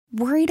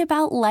Worried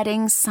about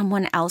letting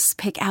someone else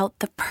pick out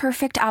the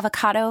perfect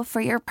avocado for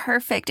your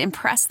perfect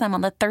impress them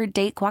on the third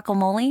date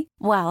guacamole?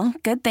 Well,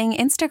 good thing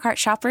Instacart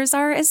shoppers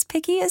are as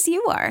picky as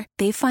you are.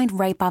 They find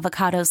ripe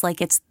avocados like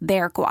it's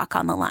their guac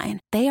on the line.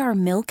 They are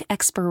milk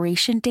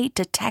expiration date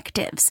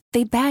detectives.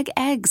 They bag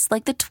eggs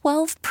like the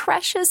 12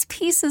 precious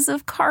pieces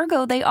of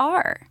cargo they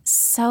are.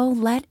 So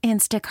let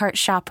Instacart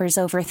shoppers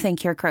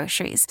overthink your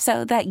groceries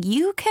so that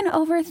you can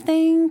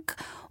overthink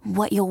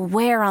what you'll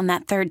wear on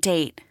that third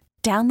date.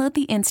 Download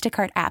the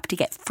Instacart app to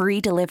get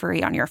free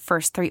delivery on your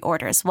first 3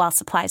 orders while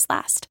supplies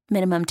last.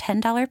 Minimum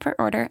 $10 per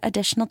order.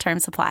 Additional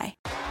terms apply.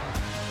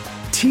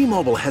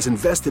 T-Mobile has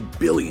invested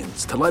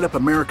billions to light up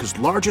America's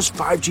largest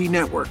 5G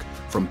network,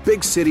 from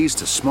big cities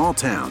to small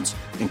towns,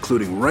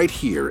 including right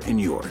here in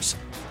yours.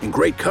 And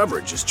great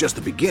coverage is just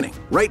the beginning.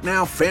 Right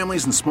now,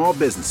 families and small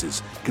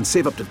businesses can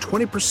save up to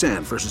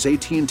 20% versus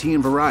AT&T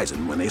and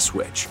Verizon when they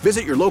switch.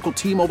 Visit your local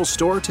T-Mobile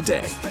store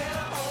today.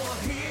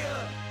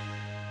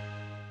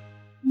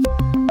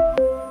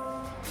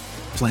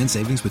 Plan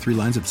savings with 3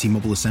 lines of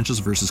T-Mobile Essentials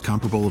versus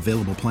comparable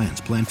available plans.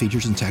 Plan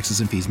features and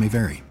taxes and fees may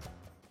vary.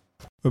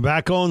 We're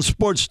back on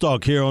Sports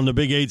Talk here on the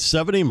Big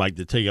 870. Mike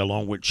Detillier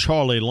along with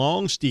Charlie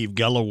Long. Steve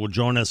Geller will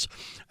join us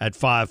at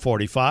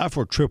 5:45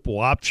 for Triple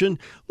Option.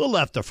 A little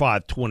after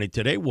 5:20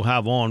 today, we'll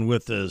have on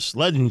with us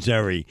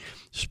legendary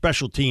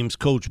special teams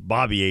coach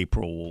Bobby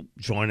April will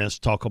join us,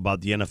 talk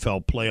about the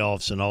NFL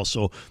playoffs and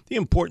also the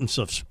importance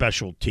of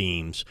special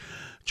teams.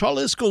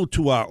 Charlie, let's go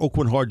to our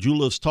Oakland Heart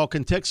Jewelers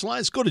talking text line.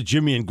 Let's go to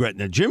Jimmy and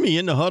Gretna. Jimmy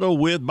in the huddle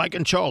with Mike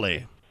and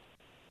Charlie.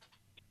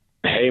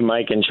 Hey,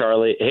 Mike and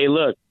Charlie. Hey,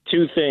 look,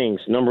 2 things.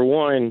 Number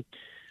one,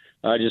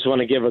 I just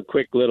want to give a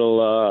quick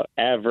little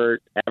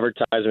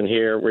advertisement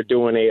here. We're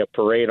doing a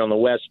parade on the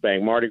West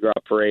Bank, Mardi Gras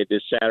parade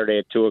this Saturday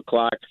at 2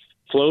 o'clock.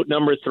 Float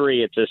number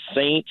 3. It's a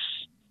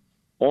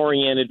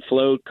Saints-oriented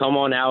float. Come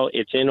on out.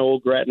 It's in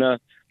Old Gretna,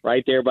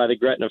 right there by the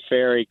Gretna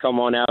Ferry. Come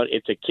on out.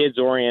 It's a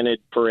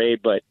kids-oriented parade,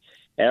 but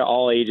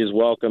all ages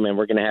welcome, and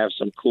we're going to have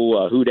some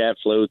cool Houdat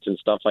floats and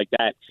stuff like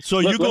that. So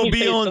you're going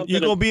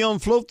to be on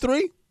float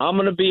 3? I'm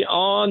going to be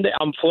on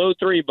float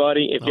 3,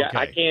 buddy.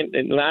 I can't,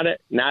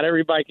 not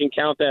everybody can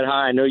count that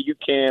high. I know you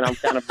can. I'm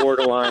kind of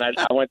borderline.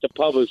 I went to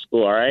public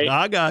school, all right?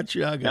 I got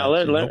you.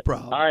 No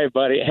problem. All right,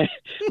 buddy.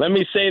 Let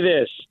me say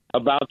this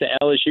about the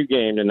LSU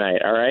game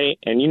tonight, all right?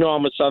 And you know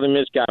I'm a Southern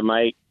Miss guy,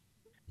 Mike.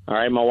 All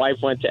right, my wife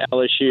went to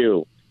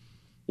LSU.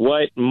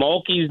 What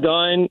Mulkey's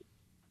done,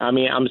 I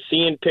mean, I'm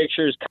seeing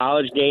pictures.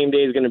 College game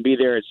day is going to be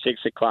there at 6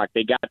 o'clock.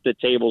 They got the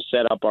table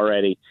set up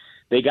already.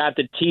 They got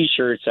the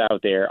T-shirts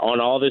out there on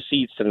all the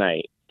seats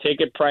tonight.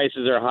 Ticket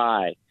prices are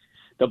high.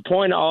 The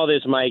point of all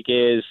this, Mike,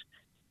 is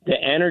the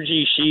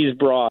energy she's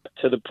brought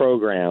to the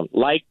program.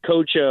 Like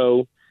Coach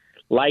O,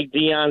 like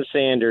Deion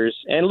Sanders.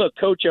 And look,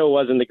 Coach O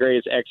wasn't the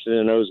greatest X's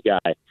and O's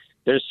guy.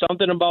 There's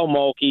something about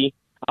Mulkey.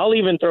 I'll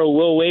even throw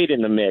Will Wade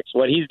in the mix,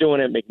 what he's doing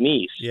at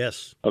McNeese.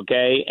 Yes.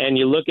 Okay? And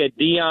you look at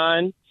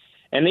Deion.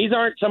 And these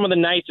aren't some of the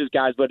nicest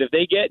guys, but if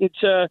they get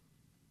into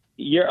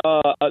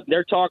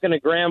they're talking to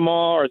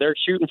grandma or they're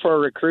shooting for a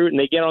recruit and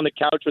they get on the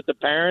couch with the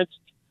parents,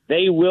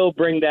 they will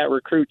bring that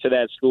recruit to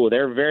that school.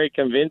 They're very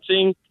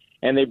convincing,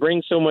 and they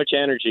bring so much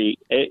energy.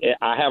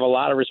 I have a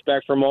lot of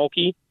respect for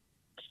Mulkey.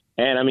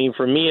 And, I mean,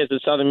 for me as a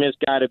Southern Miss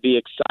guy to be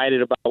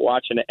excited about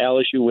watching the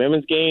LSU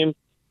women's game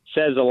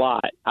says a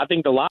lot. I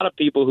think a lot of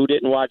people who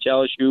didn't watch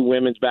LSU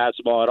women's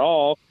basketball at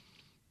all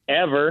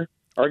ever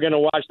are going to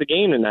watch the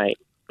game tonight.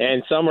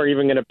 And some are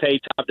even going to pay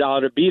top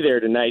dollar to be there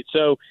tonight.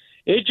 So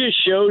it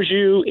just shows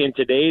you in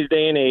today's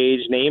day and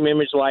age, name,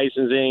 image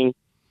licensing,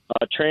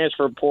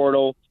 transfer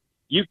portal,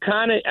 you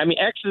kind of, I mean,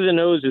 X's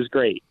and O's is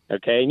great,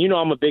 okay? And you know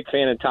I'm a big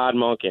fan of Todd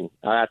Monken.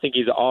 I think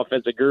he's an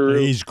offensive guru.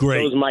 He's great.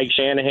 So is Mike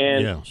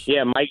Shanahan. Yes.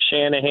 Yeah, Mike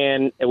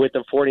Shanahan with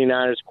the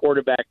 49ers,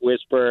 quarterback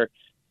whisperer.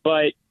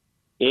 But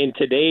in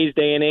today's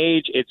day and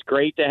age, it's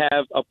great to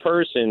have a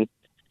person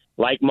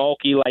like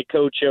Mulkey, like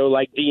Coach O,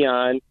 like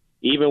Deion,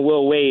 even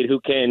Will Wade, who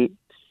can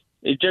 –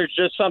 there's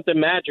just something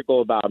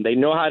magical about them. They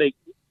know how to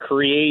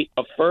create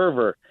a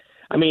fervor.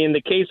 I mean, in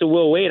the case of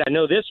Will Wade, I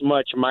know this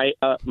much, Mike.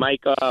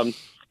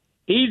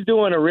 He's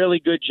doing a really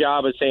good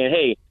job of saying,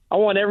 hey, I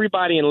want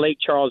everybody in Lake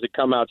Charles to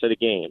come out to the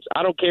games.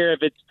 I don't care if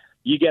it's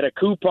you get a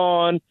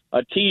coupon,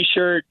 a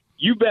T-shirt,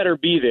 you better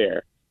be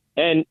there.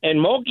 And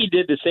Mulkey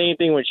did the same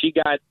thing when she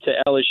got to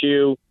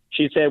LSU.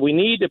 She said, we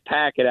need to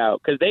pack it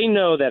out because they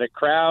know that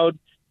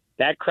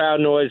that crowd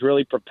noise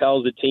really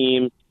propels the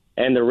team,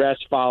 and the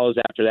rest follows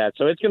after that.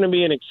 So it's going to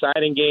be an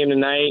exciting game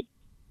tonight,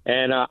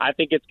 and I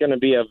think it's going to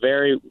be a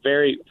very,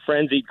 very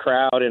frenzied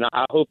crowd, and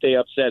I hope they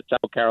upset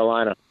South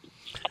Carolina.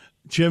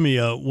 Jimmy,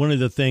 one of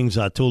the things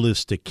I told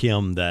this to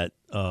Kim that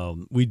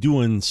we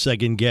doing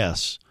second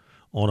guess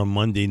on a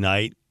Monday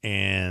night,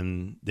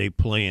 and they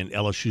playing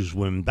LSU's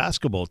women's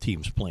basketball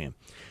team's playing,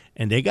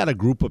 and they got a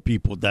group of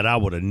people that I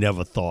would have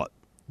never thought.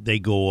 They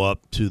go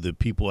up to the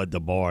people at the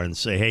bar and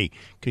say, hey,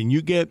 can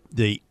you get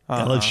the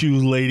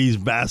LSU ladies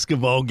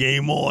basketball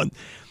game on?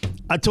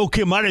 I told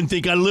Kim I didn't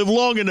think I'd live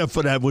long enough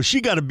for that. Well, she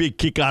got a big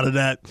kick out of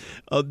that.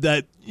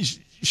 That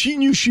she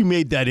knew she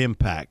made that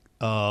impact.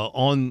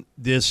 on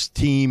this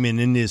team and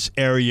in this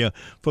area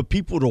for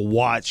people to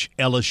watch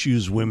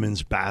LSU's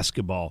women's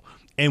basketball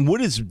and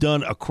what it's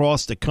done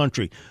across the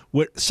country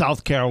with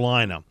South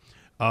Carolina.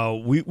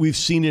 We've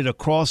seen it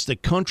across the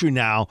country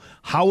now,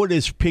 how it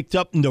has picked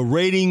up and the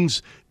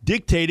ratings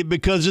dictated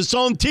because it's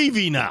on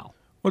TV now.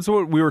 What's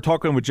what we were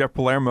talking with Jeff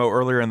Palermo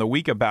earlier in the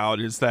week about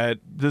is that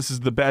this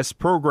is the best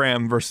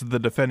program versus the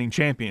defending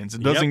champions.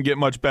 It doesn't get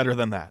much better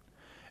than that.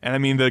 And I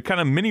mean, the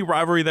kind of mini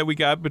rivalry that we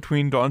got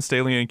between Dawn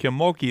Staley and Kim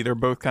Mulkey, they're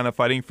both kind of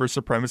fighting for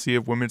supremacy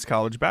of women's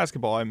college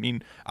basketball. I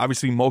mean,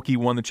 obviously Mulkey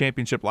won the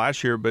championship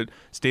last year, but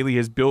Staley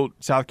has built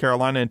South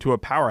Carolina into a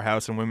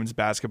powerhouse in women's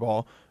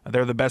basketball.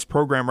 They're the best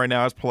program right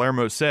now, as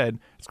Palermo said.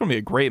 It's going to be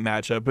a great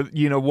matchup. But,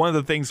 you know, one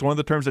of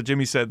the terms that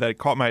Jimmy said that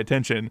caught my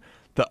attention,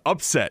 the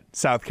upset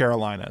South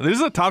Carolina. This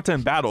is a top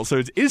 10 battle, so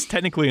it is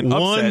technically an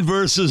upset. 1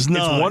 versus 9.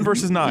 It's 1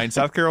 versus 9.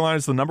 South Carolina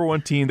is the number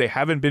 1 team. They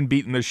haven't been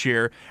beaten this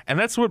year. And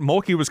that's what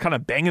Mulkey was kind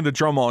of banging the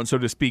drum on, so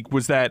to speak,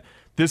 was that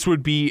this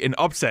would be an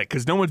upset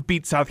because no one's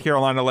beat South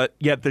Carolina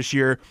yet this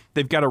year.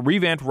 They've got a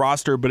revamped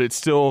roster, but it's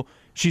still,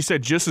 she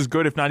said, just as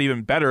good, if not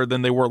even better,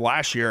 than they were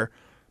last year.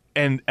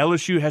 And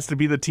LSU has to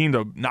be the team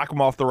to knock them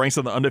off the ranks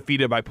of the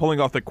undefeated by pulling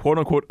off the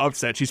quote-unquote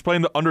upset. She's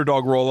playing the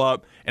underdog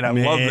roll-up, and I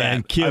love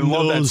that. I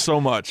love that so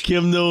much.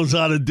 Kim knows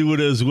how to do it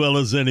as well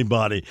as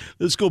anybody.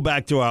 Let's go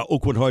back to our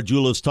Oakwood Heart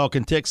Jewelers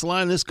talking text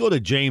line. Let's go to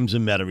James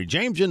in Metairie.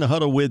 James in the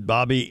huddle with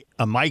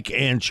Mike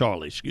and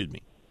Charlie. Excuse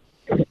me.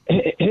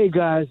 Hey,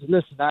 guys.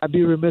 Listen, I'd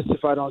be remiss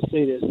if I don't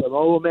say this. My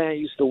old man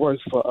used to work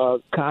for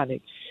Connick.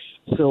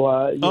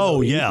 So,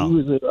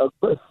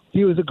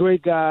 he was a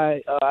great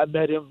guy. I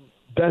met him.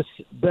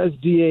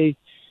 Best DA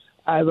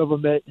I've ever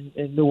met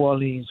in New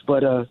Orleans.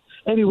 But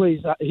anyways,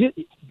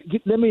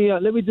 let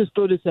me just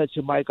throw this at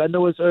you, Mike. I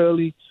know it's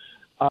early.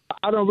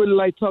 I don't really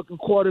like talking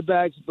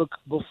quarterbacks, but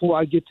before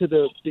I get to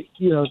to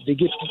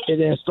get in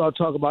there and start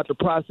talking about the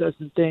process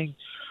and thing.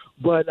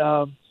 But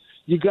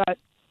you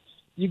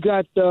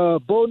got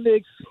Bo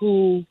Nix,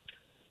 who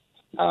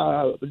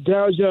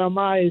Daryl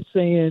Jeremiah is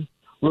saying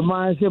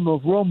reminds him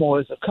of Romo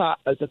as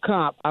a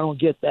comp. I don't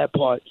get that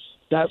part.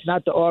 That's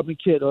not the Auburn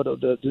kid or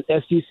the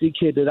SEC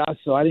kid that I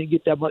saw. I didn't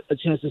get a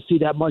chance to see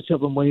that much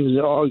of him when he was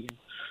at Oregon.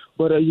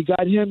 But you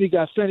got him, you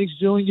got Phoenix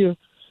Jr.,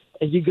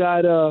 and you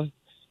got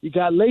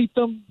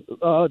Latham,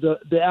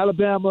 the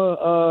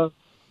Alabama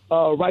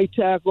right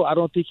tackle. I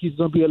don't think he's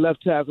going to be a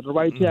left tackle. The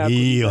right tackle.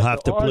 He'll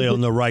have to play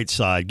on the right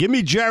side. Give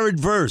me Jared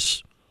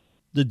Verse,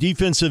 the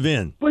defensive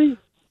end.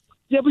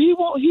 But he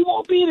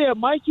won't be there,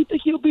 Mike. You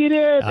think he'll be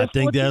there? I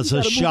think there's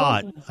a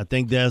shot.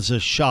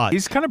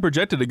 He's kind of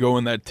projected to go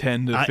in that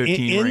 10 to 15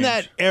 range. In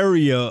that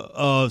area,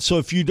 so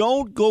if you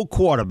don't go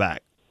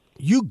quarterback,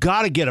 you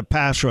got to get a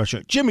pass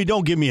rusher. Jimmy,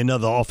 don't give me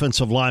another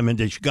offensive lineman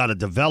that you got to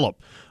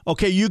develop.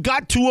 Okay, you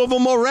got 2 of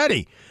them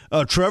already.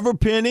 Trevor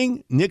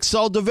Penning, Nick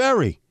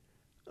Saldiveri.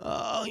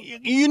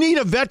 You need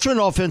a veteran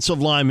offensive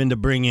lineman to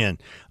bring in.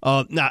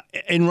 Now,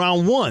 in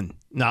round 1,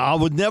 I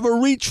would never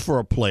reach for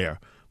a player.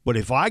 But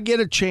if I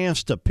get a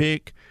chance to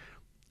pick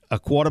a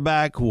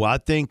quarterback who I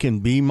think can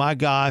be my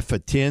guy for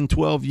 10,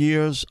 12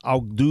 years,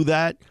 I'll do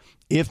that.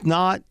 If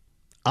not,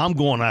 I'm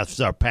going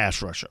after a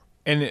pass rusher.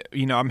 And,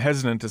 I'm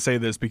hesitant to say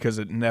this because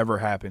it never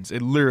happens.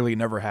 It literally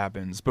never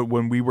happens. But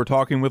when we were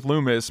talking with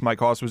Loomis,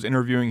 Mike Hoss was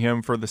interviewing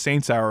him for the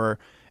Saints Hour,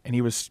 and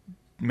he was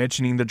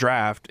mentioning the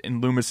draft,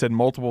 and Loomis said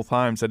multiple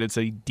times that it's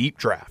a deep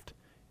draft.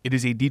 It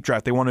is a deep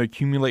draft. They want to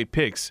accumulate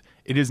picks.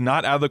 It is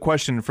not out of the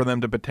question for them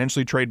to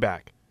potentially trade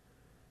back.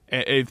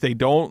 If they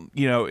don't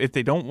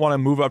want to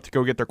move up to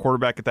go get their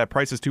quarterback at that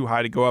price is too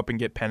high to go up and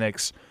get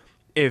Penix.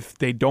 If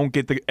they don't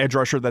get the edge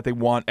rusher that they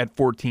want at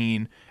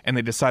 14 and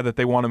they decide that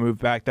they want to move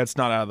back, that's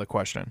not out of the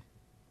question.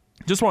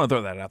 Just want to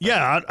throw that out there.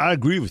 Yeah, I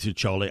agree with you,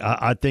 Charlie.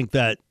 I think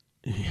that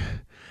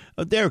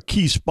there are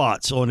key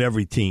spots on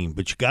every team,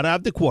 but you got to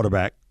have the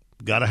quarterback,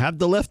 you got to have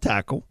the left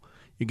tackle,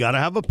 you got to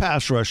have a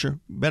pass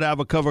rusher, you better have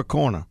a cover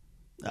corner.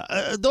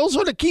 Those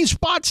are the key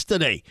spots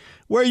today.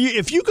 Where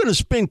if you're going to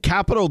spend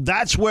capital,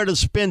 that's where to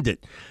spend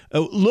it.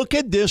 Look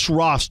at this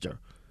roster,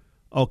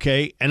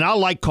 okay? And I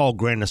like Carl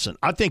Granderson.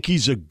 I think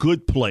he's a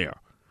good player.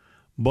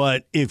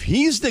 But if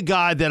he's the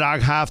guy that I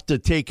have to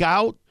take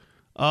out,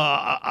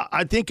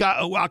 I think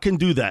I can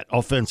do that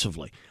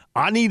offensively.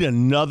 I need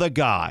another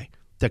guy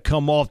to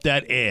come off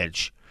that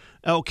edge.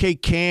 Okay,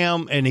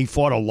 Cam, and he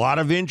fought a lot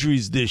of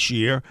injuries this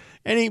year,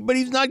 but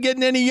he's not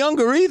getting any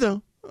younger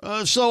either.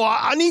 So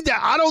I need that.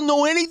 I don't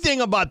know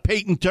anything about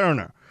Peyton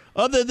Turner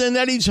other than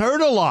that he's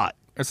hurt a lot.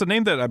 It's the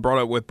name that I brought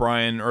up with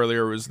Brian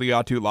earlier was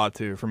Liatu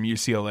Latu from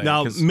UCLA.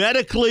 Now,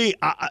 medically,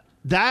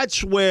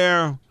 that's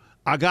where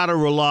I got to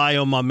rely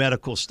on my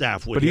medical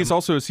staff with him. But he's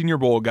also a Senior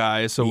Bowl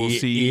guy, so we'll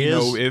see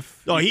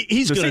if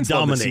he's going to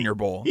dominate the Senior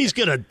Bowl. He's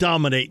going to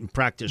dominate in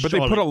practice. But they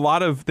put a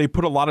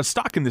lot of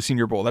stock in the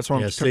Senior Bowl. That's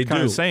what I'm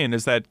kind of saying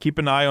is that keep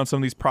an eye on some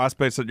of these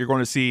prospects that you're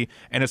going to see.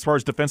 And as far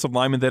as defensive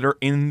linemen that are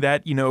in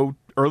that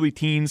early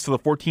teens to the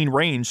 14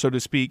 range, so to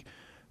speak,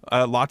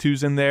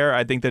 Latu's in there.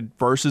 I think that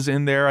Verse is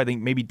in there. I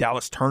think maybe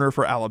Dallas Turner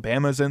for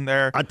Alabama's in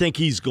there. I think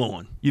he's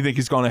gone. You think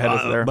he's gone ahead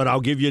of there? But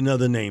I'll give you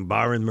another name,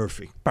 Byron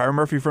Murphy. Byron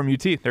Murphy from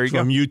UT. There you go.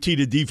 From UT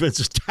to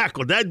defensive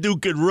tackle. That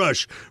dude could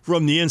rush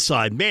from the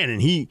inside. Man,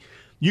 and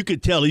you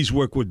could tell he's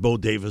worked with Bo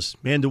Davis.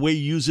 Man, the way he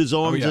uses his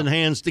arms and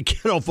hands to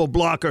get off a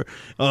blocker,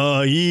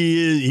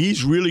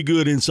 he's really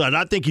good inside.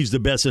 I think he's the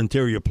best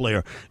interior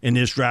player in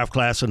this draft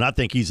class, and I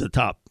think he's a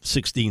top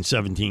 16,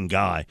 17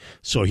 guy.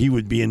 So he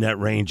would be in that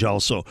range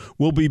also.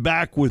 We'll be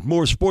back with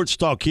more sports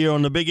talk here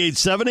on the Big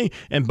 870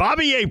 and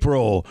Bobby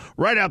April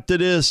right after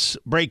this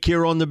break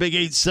here on the Big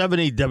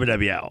 870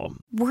 WWL.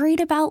 Worried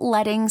about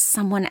letting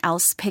someone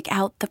else pick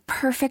out the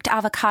perfect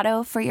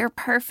avocado for your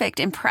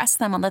perfect impress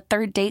them on the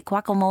third date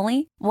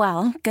guacamole?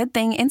 Well, good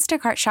thing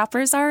Instacart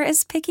shoppers are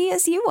as picky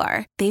as you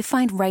are. They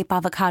find ripe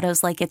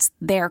avocados like it's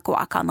their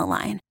guac on the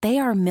line. They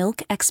are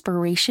milk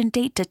expiration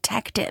date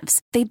detectives.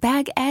 They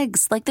bag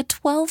eggs like the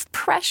 12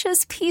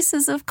 precious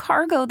pieces of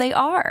cargo they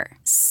are.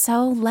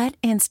 So let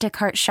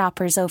Instacart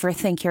shoppers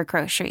overthink your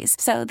groceries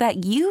so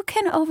that you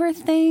can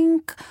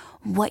overthink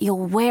what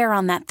you'll wear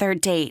on that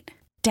third date.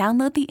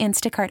 Download the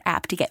Instacart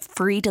app to get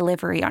free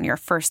delivery on your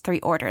first 3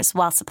 orders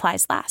while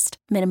supplies last.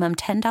 Minimum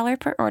 $10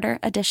 per order.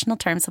 Additional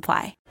terms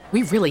apply.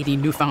 We really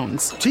need new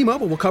phones.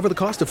 T-Mobile will cover the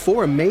cost of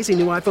 4 amazing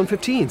new iPhone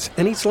 15s,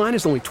 and each line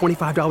is only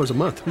 $25 a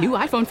month. New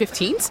iPhone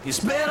 15s? It's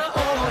better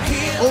over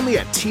here. Only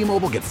at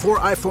T-Mobile, get 4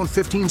 iPhone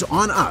 15s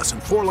on us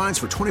and 4 lines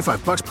for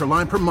 $25 per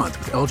line per month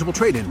with eligible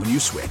trade-in when you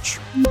switch.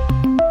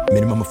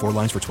 Minimum of 4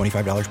 lines for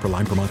 $25 per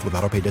line per month with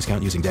autopay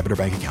discount using debit or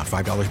bank account.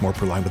 $5 more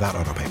per line without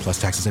autopay, plus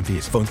taxes and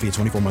fees. Phone fee at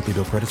 24 monthly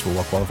bill credits for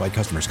well-qualified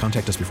customers.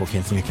 Contact us before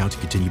canceling account to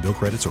continue bill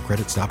credits or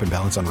credit stop and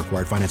balance on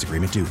required finance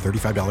agreement due.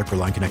 $35 per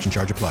line connection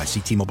charge applies. See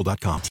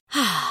T-Mobile.com.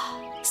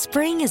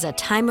 Spring is a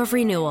time of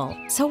renewal,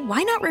 so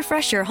why not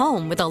refresh your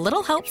home with a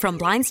little help from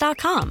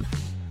Blinds.com?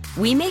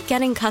 We make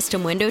getting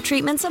custom window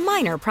treatments a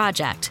minor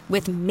project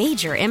with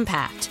major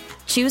impact.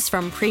 Choose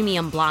from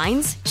premium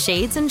blinds,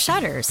 shades, and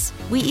shutters.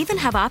 We even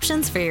have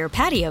options for your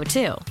patio,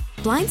 too.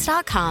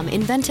 Blinds.com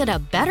invented a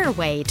better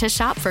way to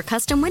shop for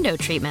custom window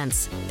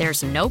treatments.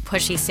 There's no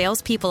pushy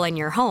salespeople in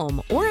your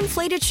home or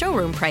inflated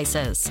showroom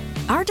prices.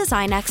 Our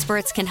design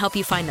experts can help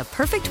you find the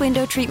perfect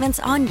window treatments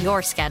on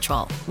your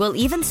schedule. We'll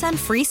even send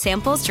free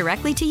samples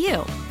directly to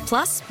you.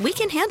 Plus, we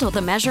can handle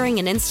the measuring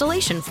and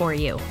installation for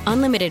you.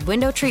 Unlimited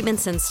window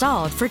treatments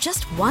installed for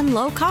just one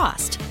low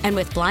cost. And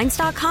with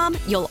Blinds.com,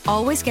 you'll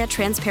always get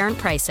transparent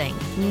pricing.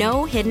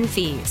 No hidden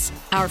fees.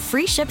 Our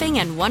free shipping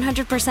and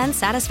 100%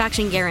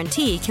 satisfaction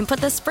guarantee can put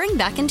the spring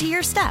back into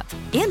your step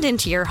and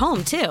into your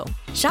home, too.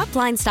 Shop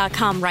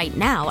Blinds.com right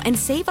now and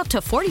save up to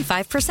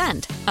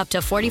 45%. Up to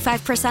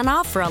 45%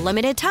 off for a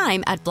limited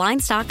time at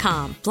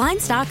Blinds.com.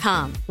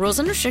 Blinds.com. Rules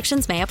and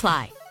restrictions may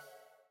apply.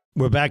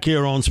 We're back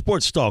here on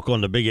Sports Talk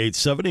on the Big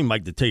 870.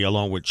 Mike Detillier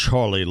along with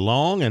Charlie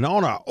Long. And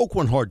on our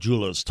Oakland Heart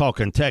Jewelers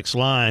talking text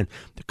line,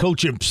 the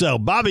coach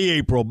himself, Bobby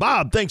April.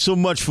 Bob, thanks so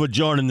much for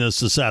joining us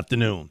this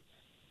afternoon.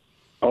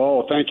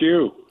 Oh, thank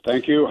you.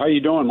 Thank you. How you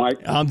doing, Mike?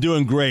 I'm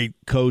doing great,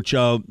 Coach.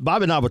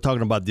 Bob and I were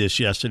talking about this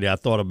yesterday. I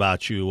thought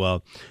about you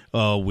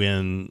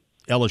when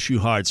LSU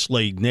hired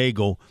Slade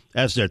Nagle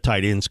as their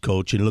tight ends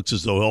coach. It looks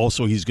as though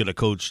also he's going to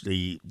coach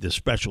the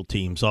special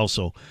teams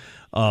also.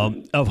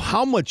 Of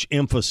how much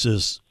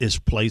emphasis is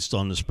placed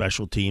on the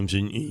special teams,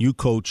 and you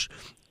coach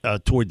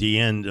toward the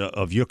end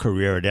of your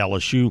career at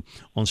LSU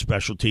on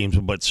special teams,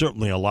 but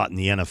certainly a lot in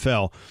the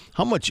NFL.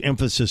 How much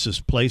emphasis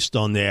is placed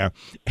on there?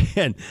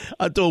 And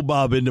I told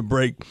Bob in the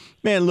break,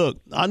 man,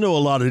 look, I know a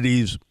lot of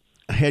these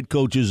head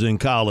coaches in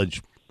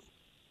college,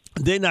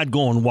 they're not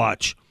going to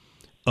watch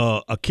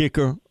a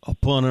kicker, a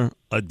punter,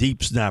 a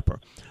deep snapper.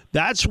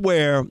 That's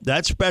where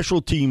that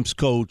special teams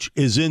coach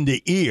is in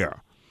the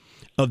ear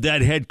of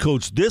that head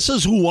coach. This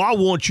is who I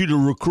want you to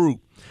recruit.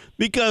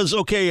 Because,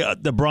 okay,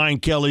 the Brian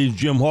Kellys,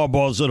 Jim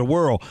Harbaughs of the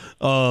world,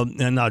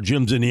 and now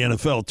Jim's in the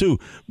NFL too,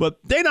 but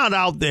they're not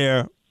out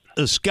there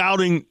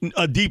scouting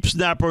a deep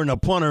snapper and a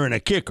punter and a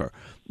kicker.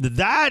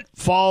 That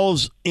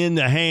falls in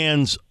the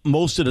hands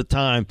most of the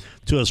time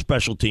to a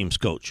special teams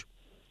coach.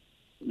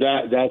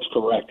 That's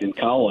correct. In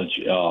college,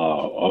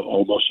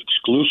 almost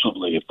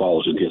exclusively it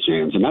falls in his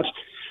hands. And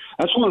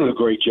that's one of the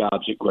great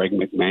jobs that Greg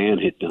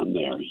McMahon had done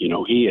there. You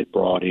know, he had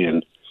brought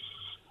in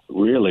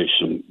really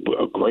some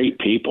great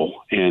people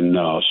and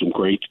some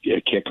great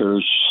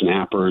kickers,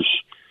 snappers,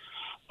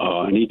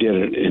 and he did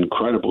an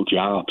incredible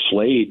job.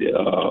 Slade,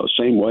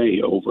 same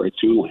way over at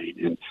Tulane.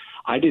 And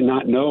I did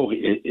not know,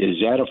 is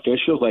that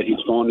official that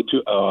he's going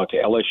to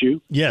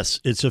LSU? Yes,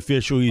 it's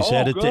official. He's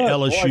headed to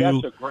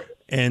LSU. Boy,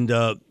 and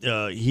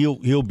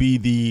he'll be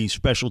the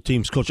special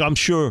teams coach. I'm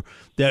sure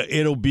that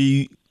it'll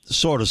be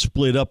sort of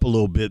split up a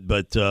little bit,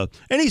 but and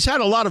he's had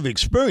a lot of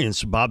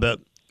experience, Bob,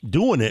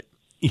 doing it.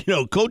 You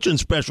know, coaching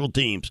special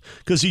teams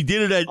because he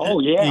did it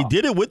he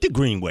did it with the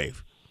Green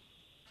Wave.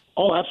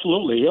 Oh,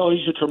 absolutely. You know,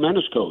 he's a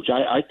tremendous coach.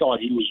 I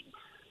thought he was,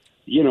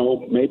 you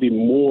know, maybe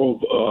more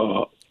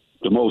of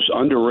the most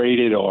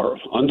underrated or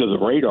under the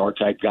radar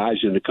type guys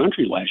in the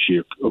country last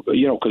year.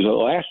 You know, because the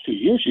last 2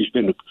 years he's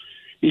been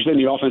He's been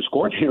the offense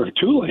coordinator at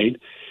Tulane,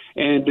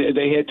 and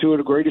they had two of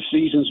the greatest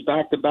seasons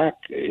back-to-back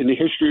in the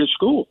history of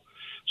school.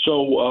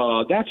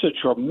 So that's a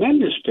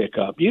tremendous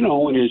pickup,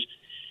 and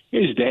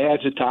his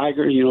dad's a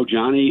Tiger.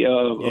 Johnny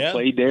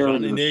played there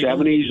in the Nagle.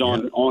 70s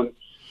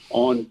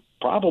on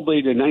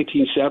probably the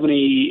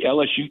 1970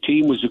 LSU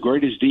team was the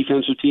greatest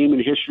defensive team in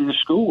the history of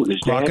school. And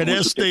his Crockett dad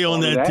was a big Estee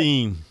on part of that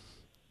team.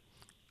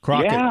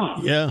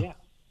 Crockett. Yeah.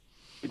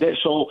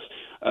 So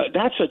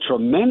that's a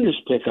tremendous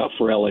pickup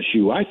for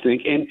LSU, I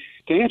think. And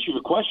to answer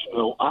your question,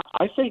 though,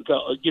 I think,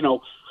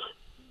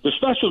 the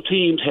special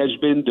teams has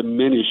been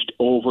diminished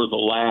over the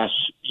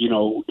last,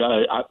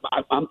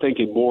 I'm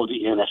thinking more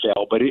the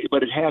NFL, but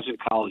it has in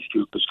college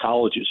too, because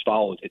college has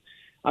followed it.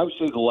 I would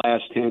say the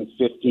last 10,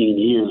 15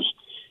 years,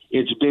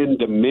 it's been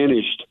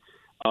diminished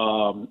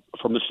from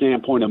the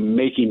standpoint of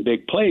making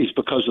big plays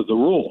because of the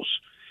rules.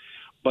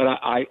 But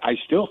I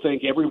still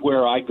think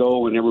everywhere I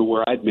go and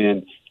everywhere I've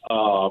been,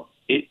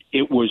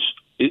 it was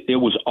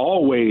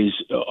always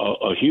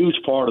a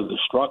huge part of the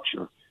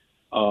structure.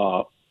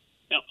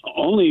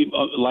 Only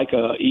like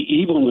a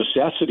evil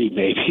necessity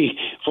maybe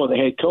for the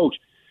head coach.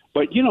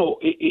 But,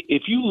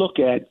 if you look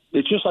at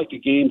it's just like the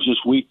games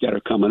this week that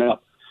are coming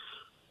up,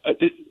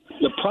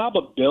 the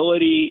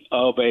probability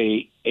of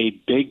a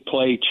big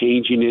play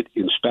changing it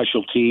in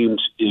special teams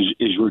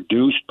is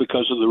reduced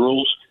because of the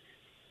rules.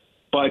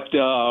 But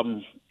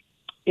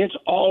it's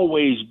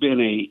always been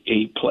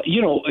a play.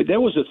 There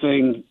was a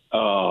thing.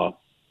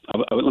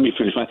 Let me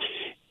finish.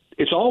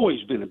 It's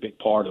always been a big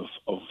part of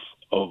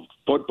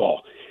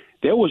football.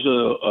 There was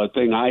a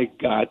thing I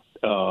got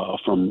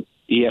from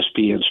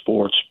ESPN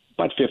Sports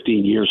about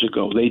 15 years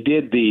ago. They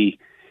did the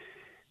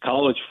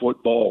college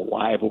football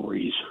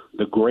rivalries,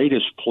 the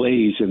greatest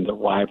plays in the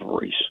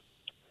rivalries.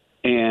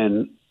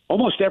 And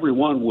almost every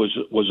one was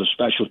a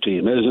special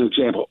team. As an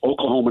example,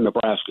 Oklahoma,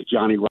 Nebraska,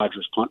 Johnny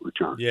Rodgers punt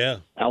return. Yeah.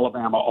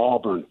 Alabama,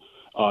 Auburn,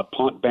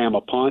 punt,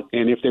 Bama punt.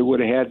 And if they would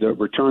have had the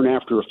return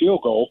after a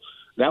field goal,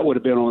 that would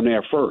have been on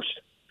there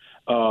first.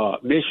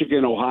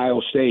 Michigan,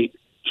 Ohio State,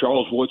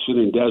 Charles Woodson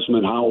and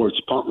Desmond Howard's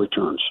punt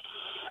returns.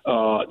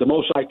 The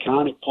most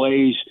iconic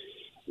play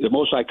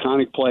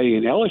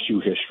in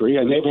LSU history,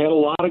 and they've had a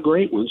lot of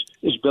great ones,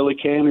 is Billy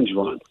Cannon's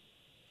run.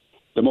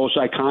 The most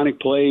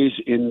iconic plays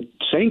in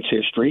Saints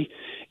history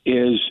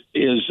is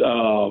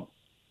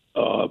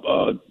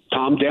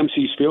Tom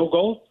Dempsey's field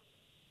goal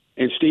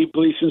and Steve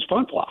Gleason's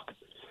punt block.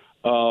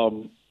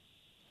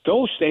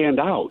 Those stand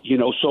out,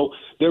 So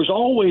there's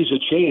always a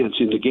chance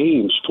in the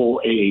games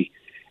for a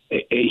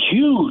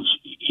huge,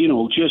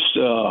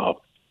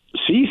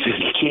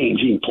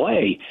 season-changing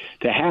play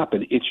to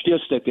happen. It's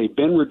just that they've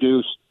been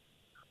reduced.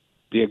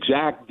 The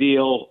exact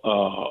deal,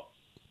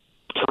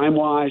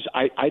 time-wise,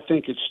 I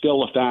think it's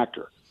still a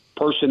factor.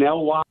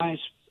 Personnel-wise,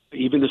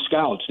 even the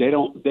scouts, they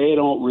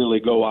don't really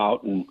go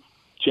out and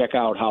check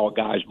out how a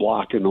guy's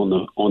blocking on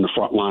the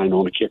front line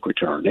on a kick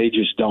return. They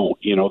just don't.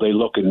 They're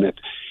looking at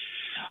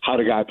how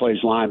the guy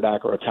plays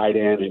linebacker or tight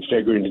end and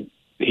figuring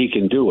he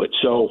can do it.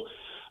 So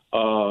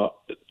a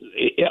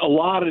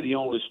lot of the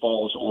onus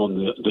falls on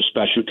the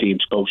special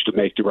teams coach to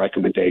make the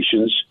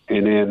recommendations,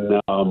 and then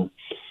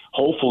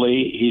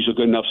hopefully he's a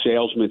good enough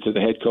salesman to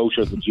the head coach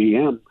or the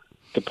GM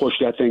to push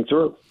that thing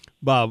through.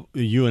 Bob,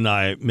 you and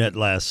I met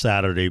last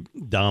Saturday,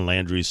 Don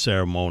Landry's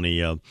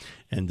ceremony, and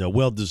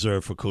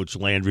well-deserved for Coach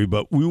Landry,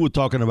 but we were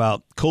talking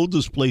about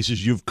coldest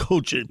places you've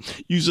coached in.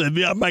 You said,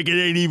 yeah, Mike,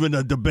 it ain't even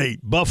a debate.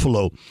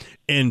 Buffalo,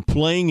 and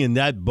playing in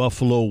that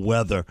Buffalo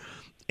weather,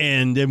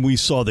 and then we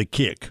saw the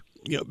kick.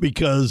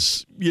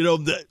 Because,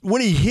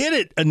 when he hit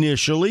it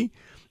initially,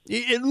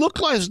 it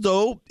looked as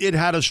though it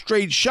had a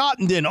straight shot,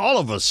 and then all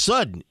of a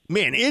sudden,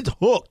 man, it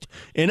hooked.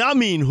 And I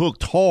mean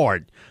hooked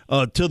hard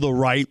to the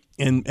right,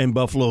 and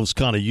Buffalo's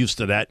kind of used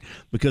to that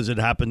because it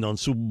happened on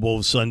Super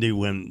Bowl Sunday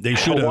when they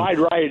should have. Wide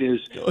right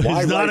is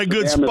not a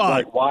good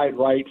spot. Like wide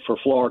right for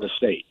Florida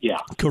State, yeah.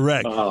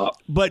 Correct.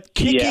 But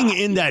kicking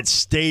in that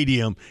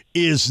stadium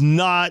is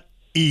not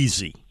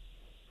easy.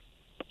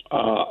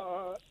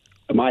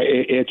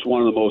 It's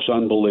one of the most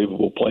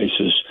unbelievable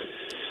places,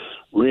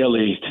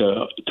 really,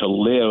 to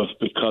live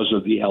because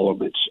of the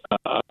elements.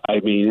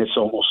 It's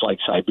almost like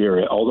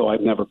Siberia. Although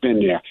I've never been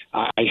there,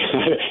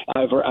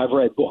 I've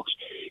read books.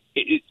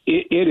 It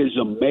is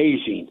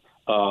amazing.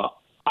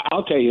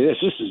 I'll tell you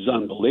this is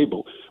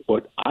unbelievable.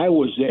 But I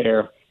was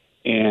there,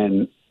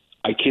 and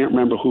I can't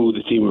remember who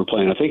the team were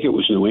playing. I think it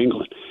was New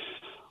England.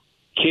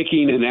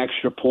 Kicking an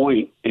extra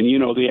point, and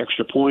the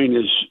extra point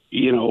is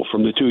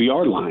from the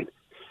 2-yard line.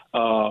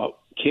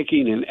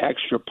 Kicking an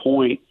extra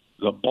point,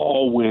 the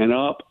ball went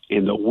up,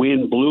 and the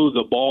wind blew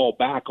the ball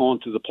back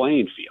onto the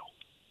playing field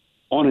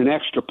on an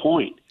extra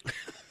point.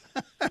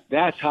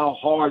 That's how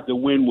hard the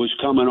wind was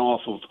coming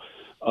off of,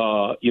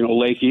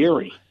 Lake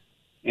Erie.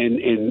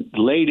 And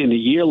late in a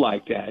year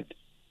like that,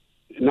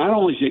 not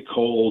only is it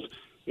cold,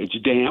 it's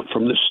damp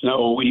from the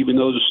snow. Even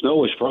though the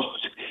snow is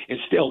frozen,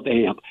 it's still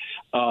damp.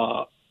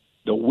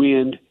 The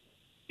wind,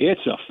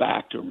 it's a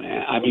factor,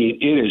 man.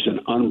 It is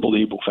an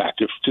unbelievable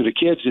factor to the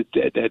kids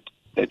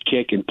that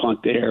kick and punt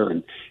there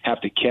and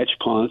have to catch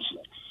punts.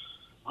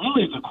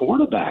 Really with the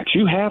quarterbacks.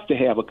 You have to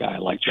have a guy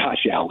like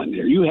Josh Allen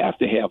there. You have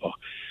to have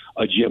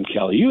a Jim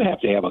Kelly. You have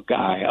to have a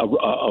guy,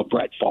 a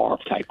Brett Favre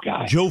type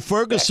guy. Joe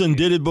Ferguson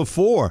did it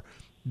before.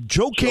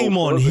 Joe came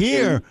on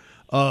here,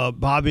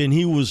 Bobby, and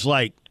he was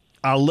like,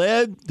 I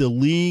led the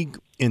league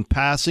in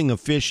passing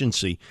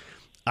efficiency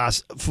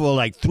for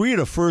like 3 of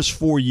the first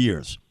 4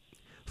 years,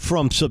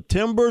 from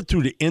September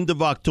through the end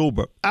of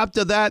October.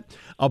 After that,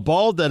 a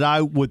ball that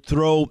I would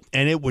throw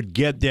and it would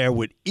get there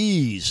with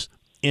ease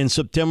in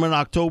September and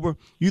October,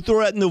 you throw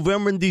that in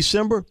November and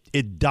December,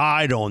 it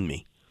died on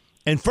me.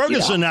 And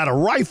Ferguson had a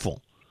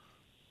rifle.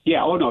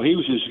 Yeah, he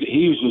was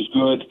as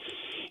good.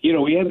 You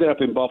know, he ended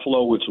up in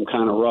Buffalo with some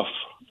kind of rough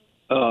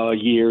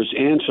years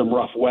and some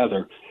rough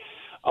weather.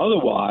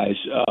 Otherwise,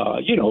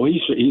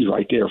 he's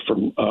right there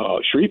from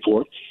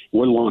Shreveport,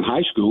 Woodlawn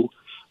High School.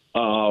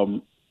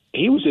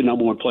 He was the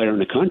number one player in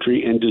the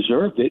country and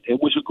deserved it.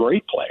 It was a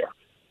great player.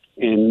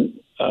 And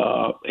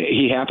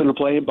he happened to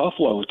play in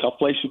Buffalo, a tough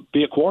place to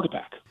be a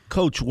quarterback.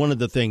 Coach, one of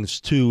the things,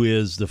 too,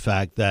 is the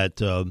fact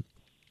that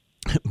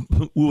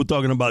we were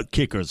talking about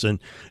kickers, and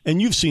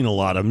you've seen a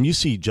lot of them. You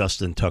see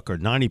Justin Tucker,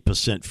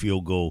 90%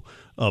 field goal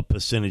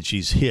percentage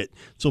he's hit.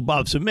 So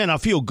Bob said, man, I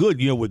feel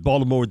good, with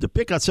Baltimore with the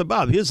pick. I said,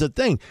 Bob, here's the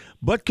thing.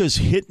 Butker's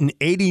hitting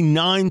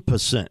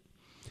 89%.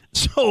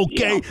 So,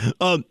 okay,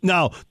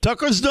 now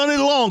Tucker's done it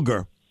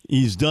longer.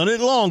 He's done it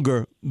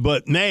longer,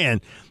 but,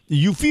 man,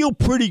 you feel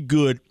pretty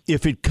good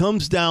if it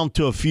comes down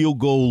to a field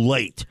goal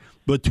late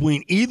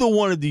between either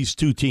one of these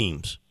two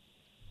teams.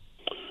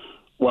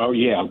 Well,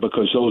 yeah,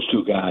 because those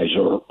two guys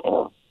are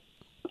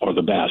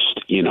the best.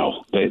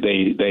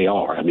 They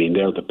are. I mean,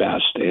 they're the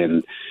best.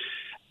 And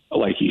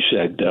like you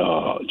said,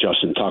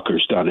 Justin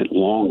Tucker's done it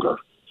longer.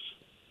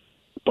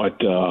 But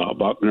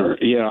Buckner,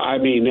 I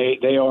mean,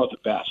 they are the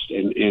best.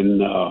 And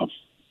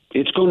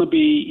it's going to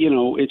be,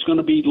 it's going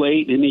to be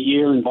late in the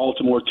year in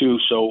Baltimore too,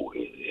 so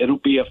it'll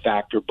be a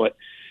factor. But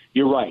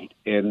you're right.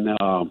 And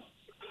the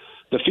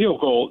field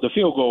goal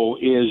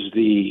is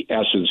the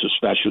essence of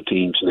special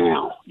teams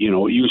now.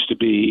 It used to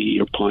be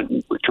your punt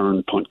and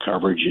return, punt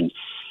coverage, and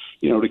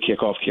the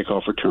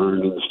kickoff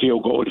return, and the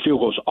field goal. The field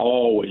goal's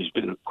always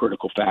been a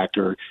critical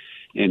factor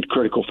in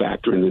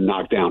the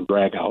knockdown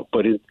drag out.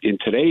 But in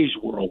today's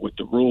world, with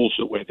the rules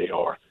the way they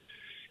are,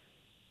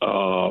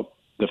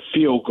 the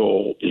field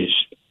goal is,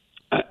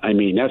 I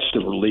mean, that's the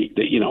relief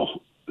that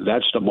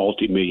that's the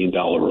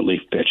multi-million-dollar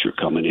relief pitcher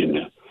coming in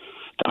to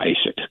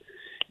ice it.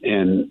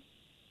 And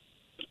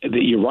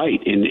you're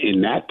right.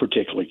 In that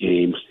particular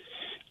game,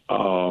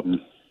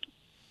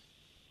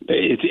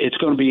 it's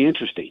going to be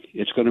interesting.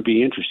 It's going to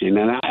be interesting.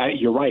 And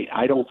you're right.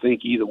 I don't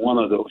think either one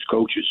of those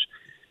coaches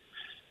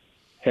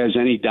has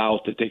any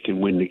doubt that they can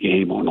win the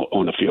game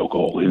on a field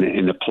goal,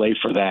 and to play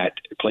for that,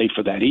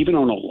 even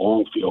on a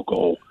long field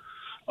goal,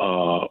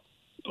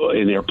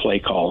 in their play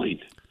calling,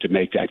 to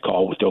make that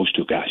call with those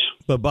two guys.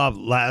 But Bob,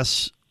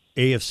 last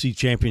AFC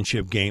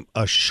Championship game,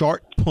 a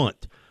short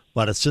punt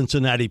by the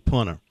Cincinnati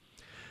punter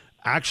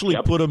actually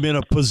put them in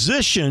a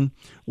position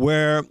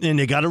where, and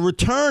they got a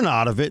return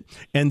out of it,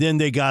 and then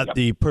they got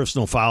the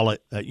personal foul,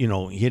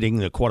 hitting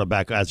the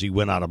quarterback as he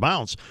went out of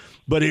bounds.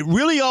 But it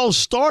really all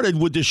started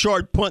with the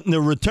short punt in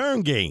the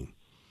return game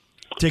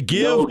to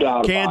give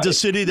Kansas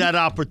City that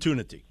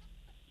opportunity.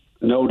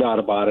 No doubt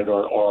about it,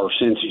 or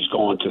since he's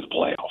gone to the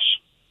playoffs.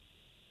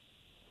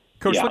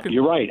 Coach,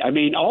 you're right. I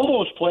mean, all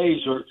those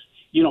plays are,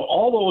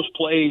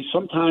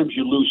 sometimes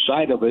you lose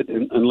sight of it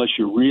unless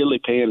you're really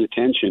paying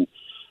attention.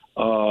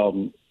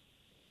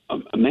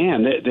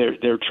 Man,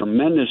 they're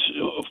tremendous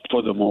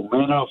for the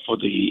momentum, for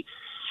the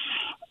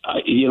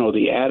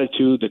the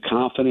attitude, the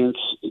confidence,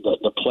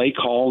 the play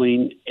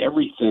calling,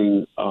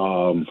 everything.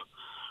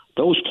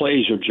 Those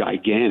plays are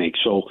gigantic.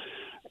 So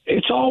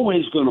it's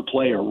always going to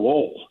play a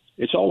role.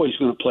 It's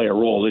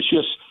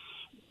just,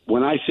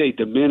 when I say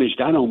diminished,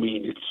 I don't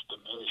mean it's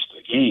diminished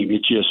the game.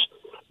 It's just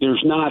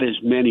there's not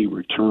as many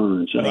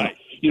returns. Right.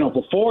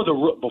 Before the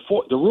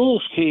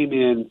rules came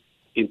in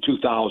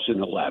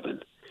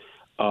 2011.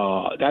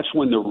 That's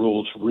when the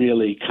rules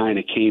really kind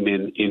of came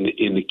in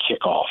the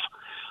kickoff.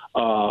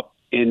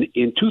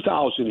 In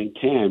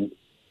 2010,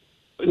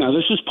 now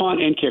this is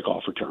punt and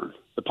kickoff return.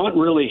 The punt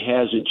really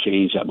hasn't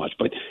changed that much,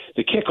 but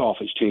the kickoff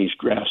has changed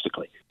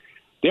drastically.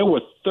 There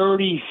were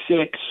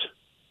 36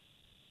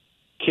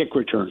 kick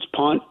returns,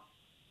 punt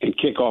and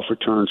kickoff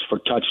returns for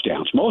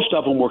touchdowns. Most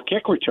of them were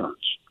kick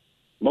returns.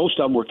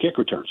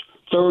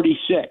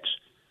 36.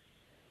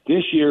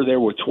 This year there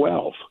were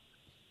 12.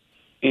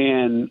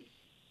 And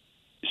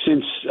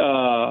since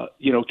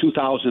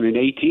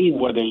 2018,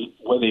 where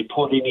they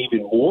put in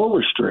even more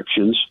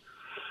restrictions,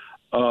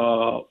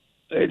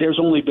 there's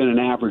only been an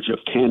average of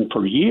 10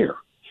 per year.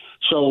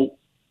 So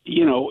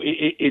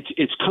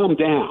it's come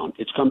down.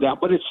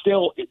 But it's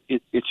still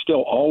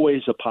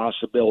always a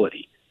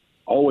possibility.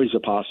 Always a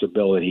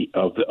possibility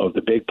of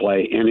the big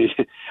play, and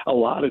a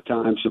lot of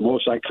times the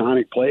most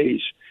iconic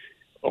plays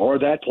are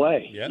that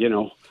play. Yep.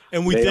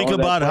 And we think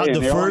about how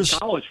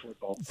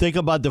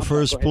the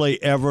first play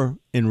ever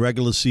in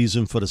regular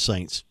season for the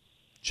Saints.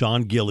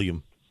 John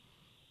Gilliam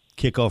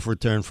kickoff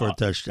return for a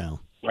touchdown.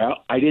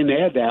 Well, I didn't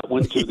add that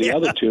one to the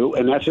other two,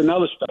 and that's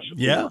another special.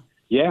 Yeah.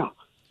 Yeah.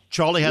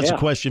 Charlie has a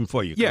question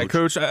for you, Coach. Yeah,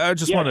 Coach, I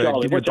just want to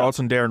give your thoughts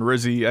on Darren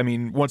Rizzi. I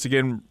mean, once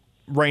again,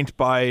 ranked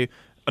by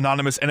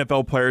anonymous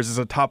NFL players as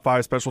a top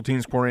 5 special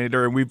teams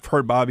coordinator, and we've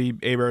heard Bobby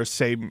Hebert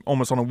say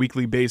almost on a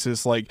weekly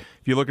basis, like,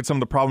 if you look at some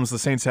of the problems the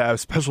Saints have,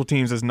 special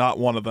teams is not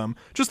one of them.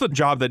 Just the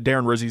job that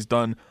Darren Rizzi's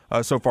done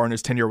so far in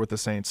his tenure with the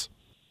Saints.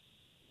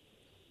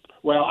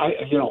 Well,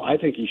 I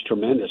think he's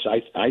tremendous.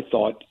 I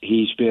thought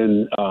he's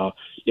been,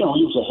 he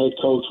was a head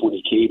coach when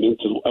he came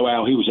into.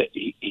 Well,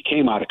 he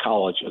came out of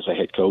college as a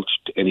head coach,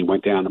 and he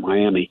went down to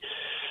Miami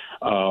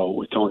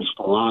with Tony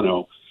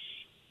Sparano,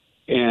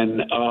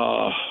 and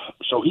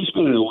so he's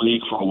been in the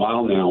league for a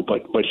while now.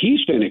 But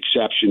he's been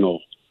exceptional,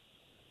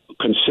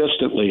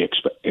 consistently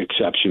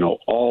exceptional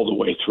all the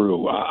way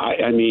through.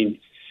 I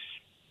mean,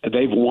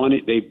 they've won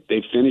it.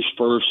 They finished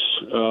first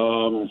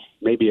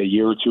maybe a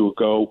year or two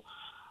ago.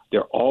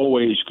 They're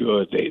always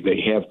good.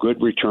 They have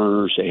good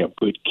returners. They have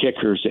good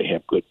kickers. They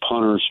have good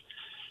punters.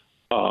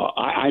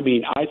 I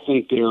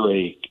think they're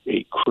a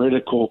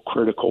critical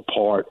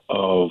part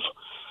of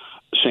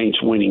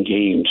Saints winning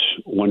games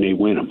when they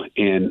win them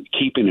and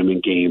keeping them in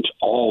games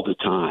all the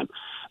time.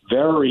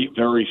 Very,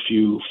 very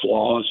few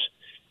flaws.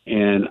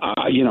 And,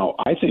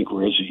 I think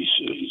Rizzi's,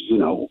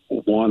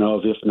 one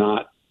of, if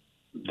not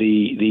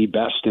the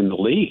best in the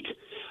league.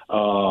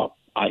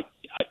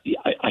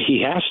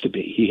 He has to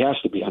be. He has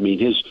to be. I mean,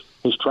 his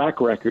track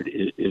record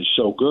is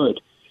so good.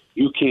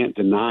 You can't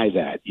deny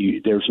that.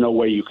 There's no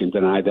way you can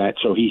deny that.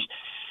 So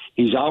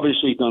he's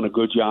obviously done a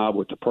good job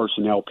with the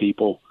personnel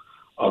people.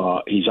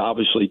 He's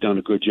obviously done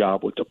a good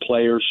job with the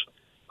players.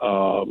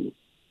 And,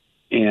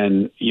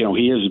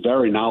 he is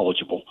very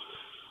knowledgeable.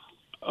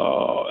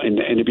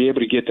 And to be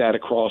able to get that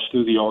across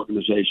through the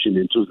organization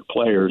and through the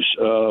players,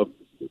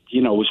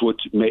 is what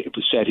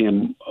set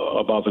him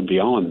above and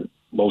beyond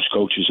most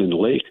coaches in the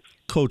league.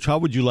 Coach, how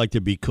would you like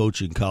to be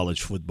coaching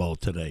college football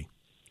today?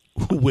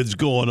 What's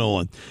going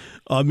on?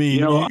 I mean,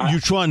 you're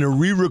trying to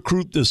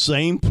re-recruit the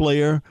same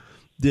player,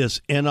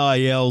 this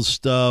NIL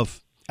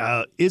stuff.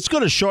 It's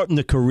going to shorten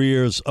the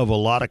careers of a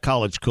lot of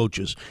college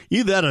coaches.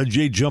 Either that or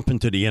Jay jump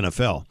into the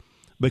NFL.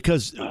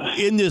 Because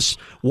in this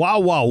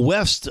Wild Wild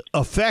West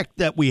effect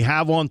that we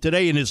have on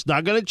today, and it's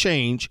not going to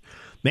change,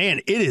 man,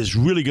 it is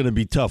really going to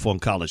be tough on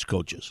college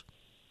coaches.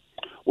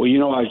 Well,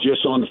 I was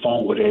just on the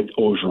phone with Ed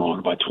Orgeron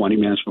about 20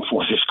 minutes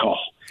before this call,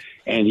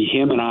 and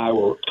him and I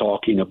were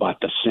talking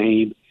about the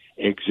same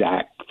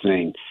exact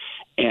thing.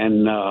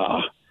 And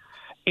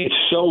it's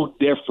so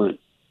different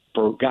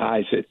for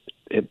guys that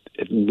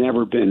have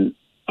never been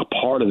a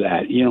part of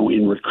that.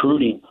 In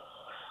recruiting,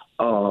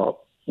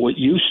 what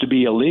used to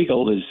be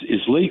illegal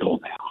is legal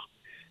now.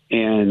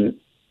 And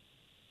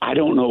I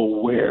don't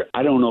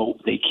know.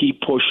 They keep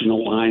pushing the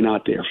line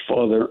out there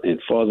further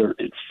and further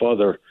and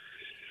further.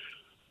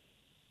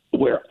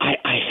 Where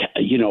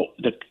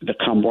the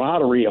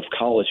camaraderie of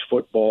college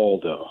football,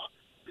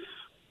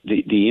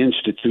 the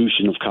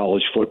institution of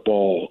college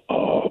football,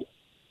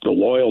 the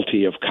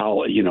loyalty of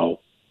college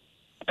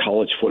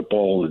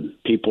football and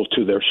people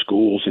to their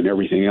schools and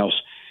everything else.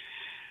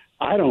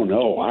 I don't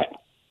know.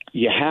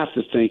 You have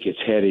to think it's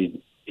headed.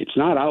 It's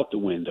not out the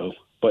window,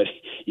 but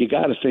you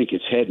got to think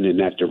it's heading in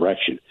that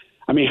direction.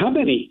 I mean, how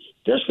many?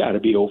 There's got to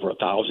be over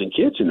 1,000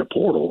 kids in the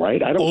portal,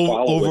 right? I don't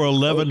follow over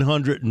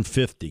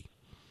 1,150.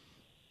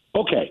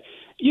 Okay,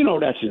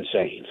 that's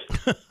insane.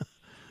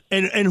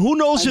 and who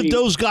knows if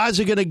those guys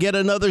are going to get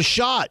another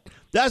shot?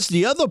 That's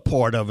the other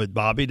part of it,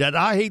 Bobby, that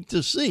I hate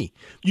to see.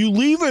 You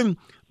leave him,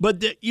 but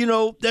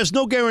there's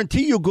no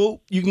guarantee you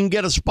can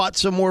get a spot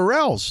somewhere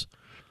else.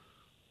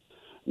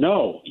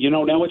 No,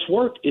 now it's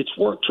worked. It's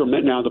worked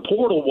tremendous. Now the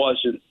portal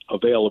wasn't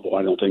available,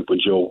 I don't think, when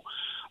Joe.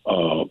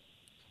 Oh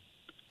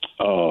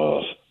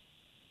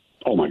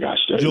my gosh,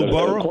 Joe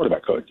Burrow,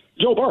 quarterback coach.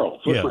 Joe Burrow.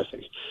 Yeah.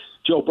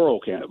 Joe Burrow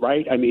can't,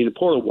 right? I mean, the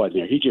portal wasn't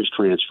there. He just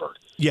transferred.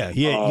 Yeah,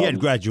 he had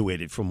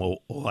graduated from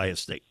Ohio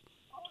State.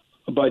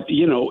 But,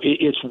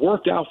 it's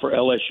worked out for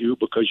LSU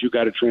because you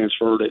got a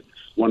transfer that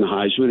won the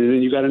Heisman, and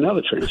then you got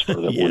another transfer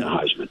that won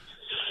the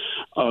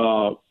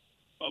Heisman.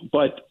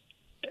 But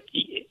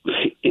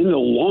in the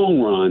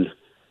long run,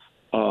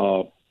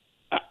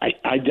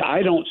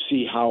 I don't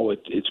see how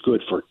it's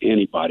good for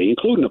anybody,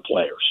 including the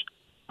players.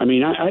 I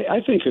mean,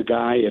 I think a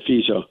guy, if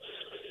he's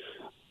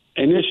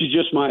and this is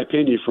just my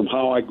opinion from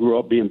how I grew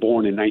up being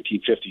born in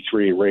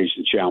 1953 and raised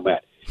in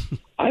Chalmette.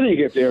 I think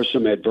if there's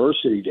some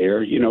adversity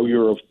there,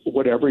 you're a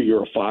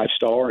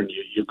 5-star and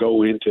you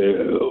go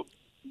into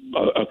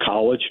a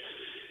college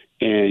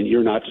and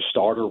you're not the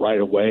starter right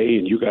away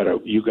and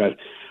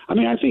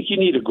I think you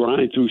need to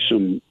grind through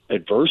some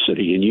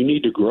adversity and you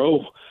need to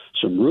grow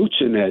some roots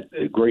in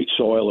that great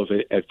soil of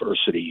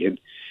adversity.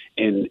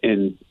 And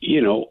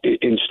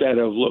instead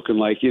of looking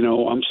like,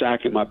 I'm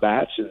sacking my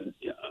bats and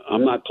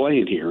I'm not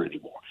playing here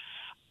anymore.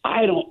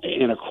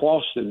 And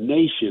across the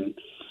nation,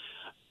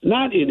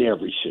 not in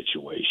every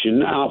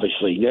situation,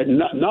 obviously,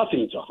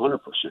 nothing's 100%.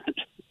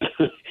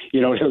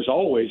 There's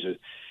always a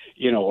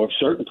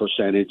certain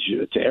percentage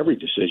to every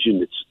decision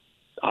that's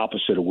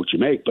opposite of what you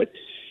make. But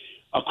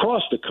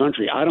across the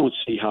country, I don't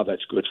see how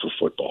that's good for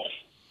football.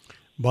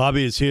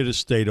 Bobby is here to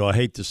stay, though. I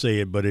hate to say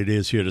it, but it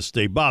is here to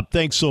stay. Bob,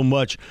 thanks so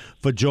much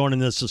for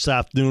joining us this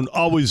afternoon.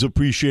 Always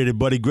appreciate it,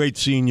 buddy. Great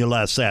seeing you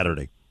last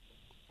Saturday.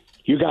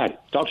 You got it.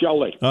 Talk to y'all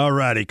later. All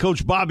righty.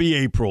 Coach Bobby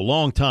April,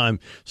 longtime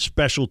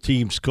special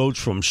teams coach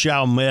from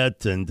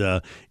Chalmette and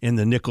in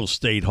the Nicholls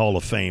State Hall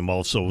of Fame.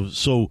 Also,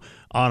 so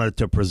honored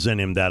to present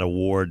him that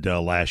award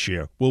last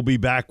year. We'll be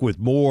back with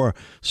more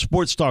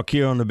sports talk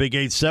here on the Big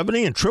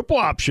 870 and Triple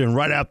Option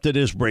right after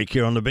this break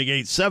here on the Big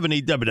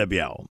 870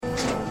 WWL.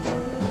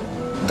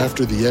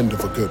 After the end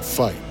of a good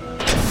fight,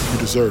 you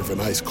deserve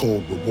an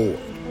ice-cold reward.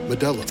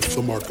 Modelo is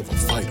the mark of a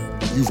fighter.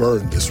 You've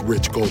earned this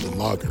rich golden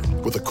lager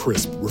with a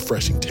crisp,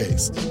 refreshing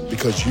taste.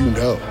 Because you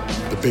know,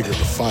 the bigger the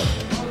fight,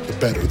 the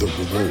better the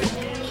reward.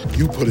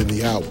 You put in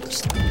the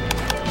hours,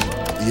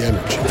 the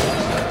energy,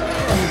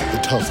 the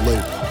tough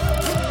labor.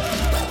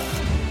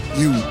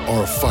 You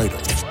are a fighter,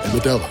 and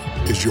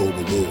Modelo is your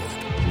reward.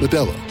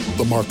 Modelo,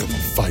 the mark of a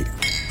fighter.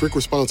 Drink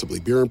responsibly.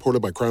 Beer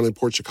imported by Crown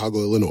Imports, Chicago,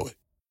 Illinois.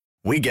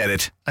 We get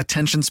it.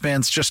 Attention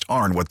spans just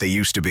aren't what they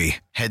used to be.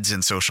 Heads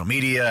in social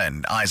media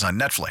and eyes on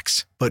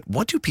Netflix. But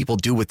what do people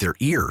do with their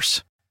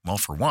ears? Well,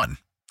 for one,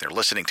 they're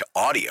listening to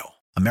audio.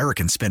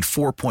 Americans spend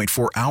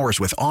 4.4 hours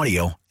with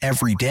audio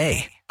every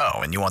day. Oh,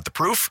 and you want the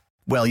proof?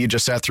 Well, you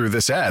just sat through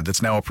this ad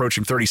that's now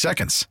approaching 30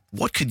 seconds.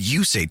 What could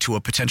you say to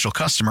a potential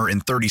customer in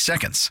 30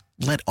 seconds?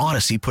 Let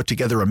Odyssey put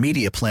together a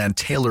media plan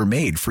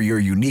tailor-made for your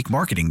unique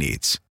marketing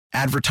needs.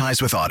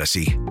 Advertise with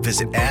Odyssey.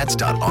 Visit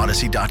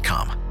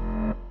ads.odyssey.com.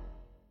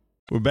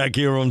 We're back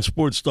here on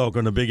Sports Talk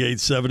on the Big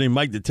 870.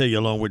 Mike to tell you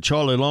along with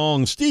Charlie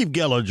Long. Steve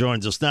Geller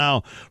joins us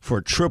now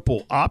for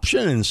Triple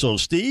Option. And so,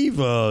 Steve,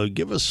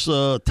 give us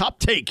a top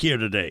take here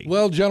today.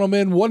 Well,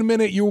 gentlemen, 1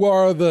 minute you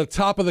are the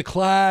top of the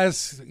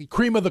class,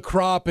 cream of the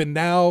crop, and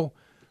now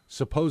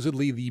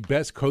supposedly the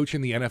best coach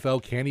in the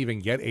NFL can't even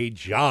get a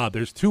job.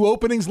 There's 2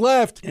 openings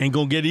left. Ain't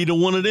going to get either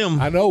one of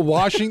them. I know,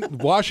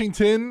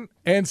 Washington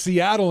and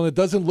Seattle, and it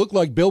doesn't look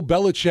like Bill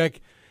Belichick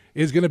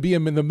is going to be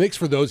in the mix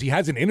for those. He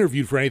hasn't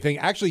interviewed for anything.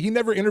 Actually, he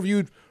never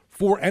interviewed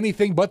for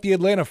anything but the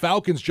Atlanta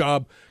Falcons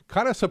job.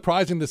 Kind of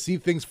surprising to see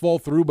things fall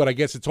through, but I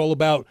guess it's all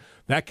about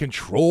that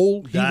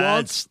control he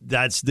wants.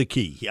 That's the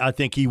key. I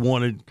think he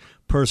wanted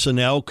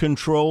personnel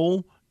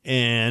control,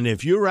 and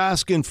if you're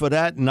asking for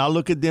that, and I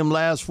look at them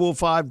last 4 or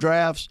 5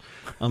 drafts,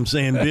 I'm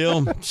saying,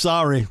 Bill,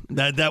 sorry,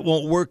 that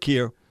won't work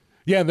here.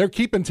 Yeah, and they're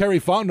keeping Terry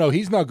Fontenot.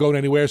 He's not going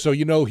anywhere, so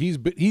you know he's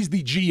the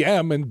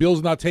GM, and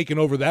Bill's not taking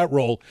over that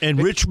role.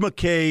 And Rich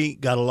McKay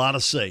got a lot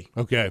of say.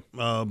 Okay,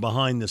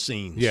 behind the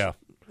scenes. Yeah,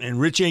 and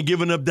Rich ain't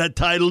giving up that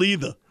title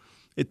either.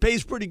 It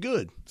pays pretty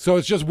good. So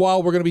it's just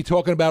while we're going to be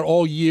talking about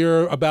all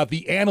year about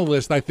the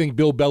analyst, I think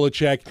Bill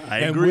Belichick. I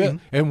agree.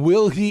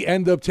 Will he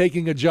end up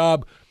taking a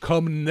job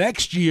come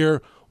next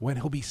year when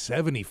he'll be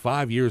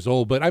 75 years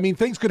old? But, I mean,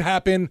 things could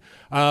happen.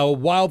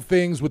 Wild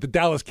things with the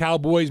Dallas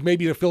Cowboys,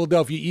 maybe the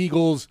Philadelphia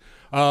Eagles.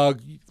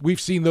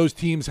 We've seen those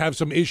teams have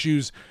some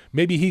issues.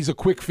 Maybe he's a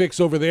quick fix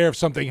over there if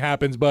something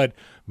happens. But,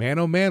 man,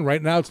 oh, man,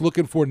 right now it's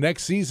looking for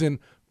next season.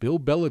 Bill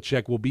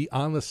Belichick will be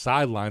on the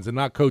sidelines and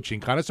not coaching.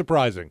 Kind of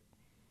surprising.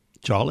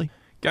 Charlie?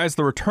 Guys,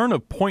 the return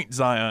of Point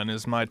Zion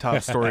is my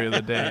top story of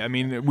the day. I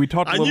mean, we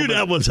talked a little bit. I knew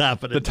that was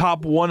happening. The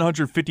top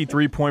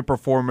 153-point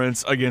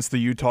performance against the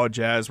Utah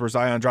Jazz, where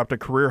Zion dropped a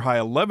career-high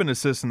 11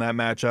 assists in that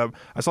matchup.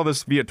 I saw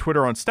this via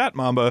Twitter on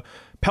StatMamba.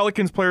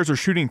 Pelicans players are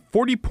shooting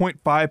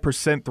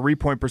 40.5%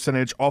 three-point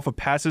percentage off of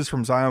passes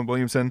from Zion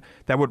Williamson.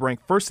 That would rank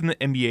first in the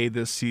NBA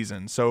this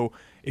season. So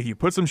if you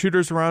put some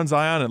shooters around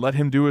Zion and let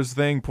him do his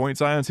thing, Point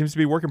Zion seems to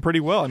be working pretty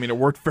well. I mean, it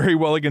worked very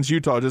well against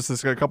Utah just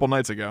a couple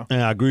nights ago.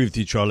 Yeah, I agree with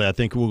you, Charlie. I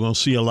think we're going to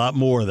see a lot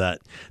more of that.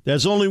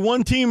 There's only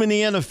one team in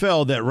the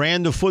NFL that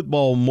ran the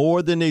football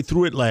more than they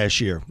threw it last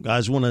year.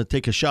 Guys want to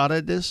take a shot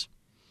at this?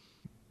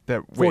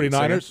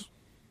 49ers?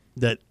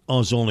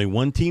 There's only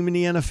one team in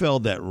the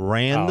NFL that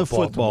ran the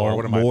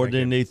football more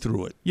than they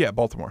threw it. Yeah,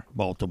 Baltimore.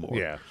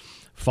 Yeah.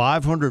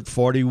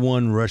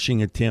 541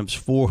 rushing attempts,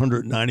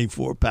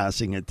 494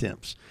 passing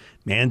attempts.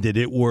 Man, did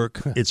it work.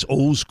 It's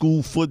old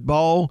school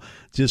football,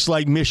 just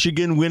like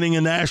Michigan winning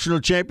a national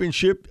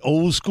championship,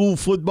 old school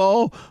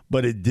football,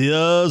 but it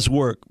does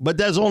work. But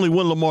there's only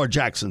one Lamar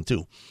Jackson,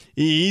 too.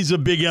 He's a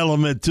big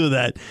element to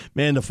that.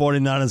 Man, the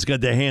 49ers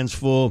got their hands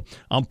full.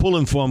 I'm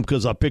pulling for them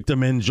because I picked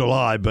them in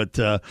July, but,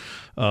 that'll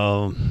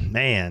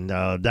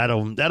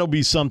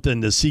be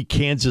something to see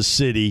Kansas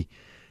City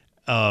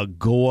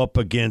go up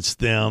against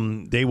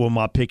them. They were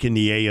my pick in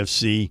the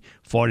AFC,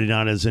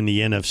 49ers in the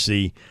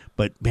NFC.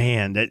 But,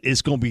 man,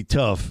 it's going to be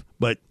tough.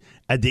 But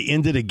at the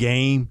end of the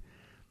game,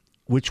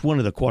 which one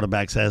of the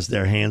quarterbacks has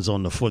their hands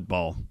on the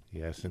football?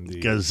 Yes, indeed.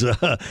 Because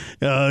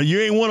you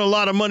ain't won a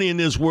lot of money in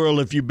this world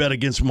if you bet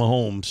against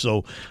Mahomes.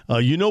 So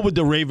you know what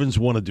the Ravens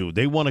want to do.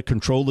 They want to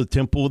control the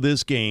tempo of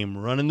this game,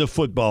 running the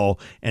football,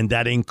 and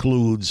that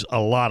includes a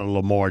lot of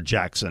Lamar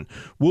Jackson.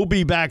 We'll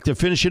be back to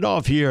finish it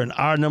off here in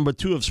hour number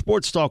 2 of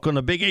Sports Talk on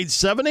the Big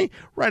 870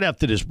 right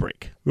after this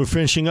break. We're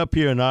finishing up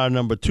here in hour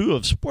number 2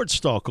 of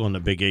Sports Talk on the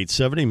Big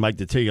 870. Mike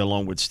Detillier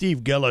along with Steve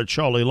Geller,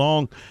 Charlie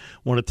Long.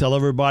 Want to tell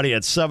everybody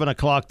at 7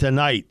 o'clock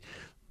tonight,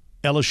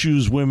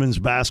 LSU's women's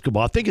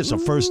basketball. I think it's the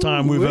first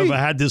time we've ever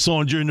had this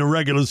on during the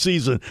regular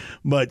season.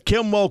 But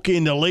Kim Mulkey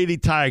and the Lady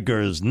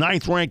Tigers,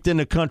 9th ranked in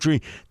the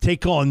country,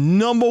 take on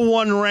number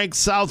 1 ranked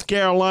South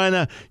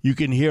Carolina. You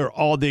can hear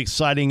all the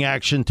exciting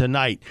action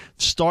tonight,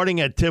 starting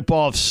at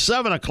tip-off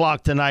 7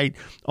 o'clock tonight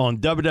on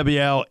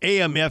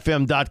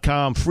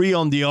WWL-AMFM.com, free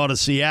on the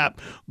Odyssey app.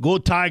 Go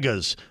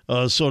Tigers,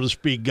 so to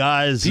speak,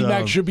 guys.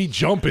 T-Mac should be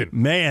jumping.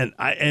 Man,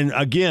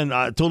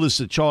 I told this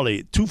to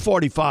Charlie,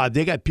 245,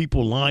 they got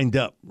people lined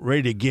up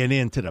ready to get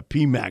into the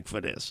PMAC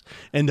for this.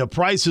 And the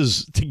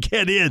prices to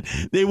get in,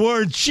 they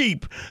weren't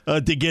cheap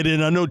to get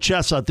in. I know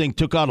Chess, I think,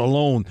 took out a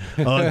loan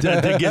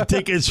to get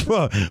tickets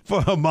for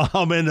her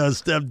mom and her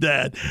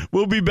stepdad.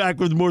 We'll be back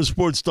with more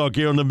sports talk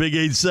here on the Big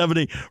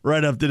 870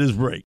 right after this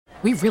break.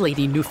 We really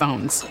need new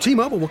phones.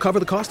 T-Mobile will cover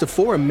the cost of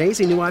 4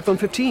 amazing new iPhone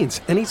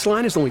 15s, and each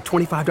line is only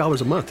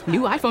 $25 a month.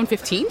 New iPhone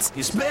 15s?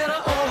 It's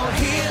better over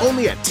here.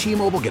 Only at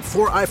T-Mobile, get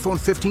 4 iPhone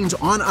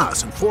 15s on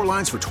us and 4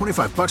 lines for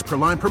 $25 per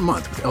line per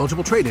month with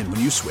eligible trade-in when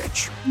you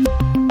switch.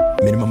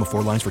 Minimum of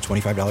 4 lines for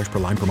 $25 per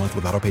line per month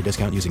with autopay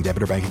discount using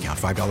debit or bank account.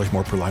 $5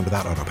 more per line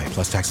without autopay,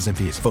 plus taxes and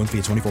fees. Phone fee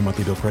at 24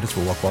 monthly bill credits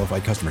for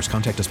well-qualified customers.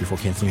 Contact us before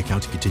canceling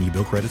account to continue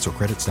bill credits or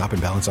credit stop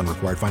and balance on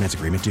required finance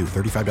agreement due.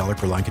 $35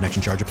 per line connection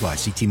charge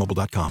applies. See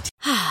T-Mobile.com.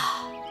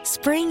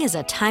 Spring is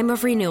a time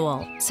of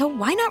renewal, so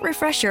why not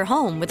refresh your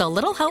home with a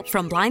little help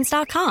from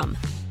Blinds.com?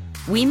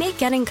 We make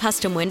getting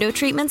custom window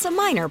treatments a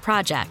minor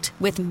project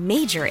with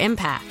major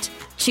impact.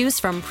 Choose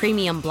from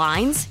premium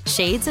blinds,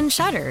 shades, and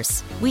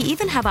shutters. We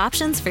even have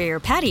options for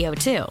your patio,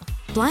 too.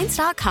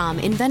 Blinds.com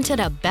invented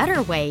a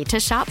better way to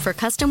shop for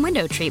custom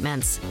window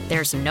treatments.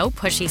 There's no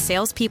pushy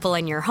salespeople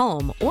in your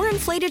home or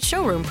inflated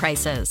showroom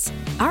prices.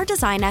 Our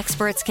design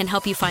experts can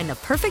help you find the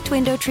perfect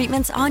window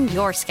treatments on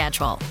your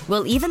schedule.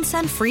 We'll even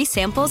send free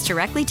samples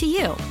directly to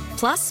you.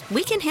 Plus,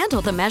 we can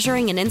handle the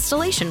measuring and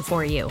installation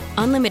for you.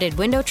 Unlimited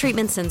window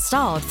treatments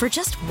installed for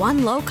just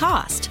one low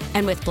cost.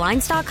 And with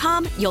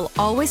Blinds.com, you'll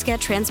always get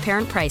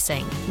transparent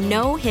pricing.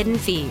 No hidden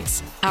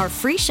fees. Our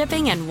free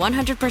shipping and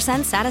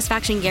 100%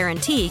 satisfaction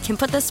guarantee can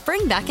put the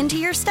spring back into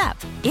your step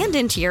and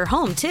into your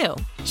home, too.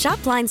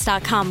 Shop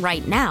Blinds.com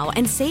right now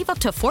and save up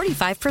to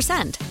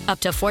 45%.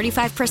 Up to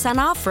 45%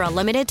 off for a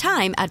limited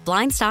time at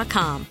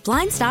Blinds.com.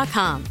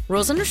 Blinds.com.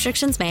 Rules and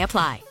restrictions may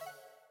apply.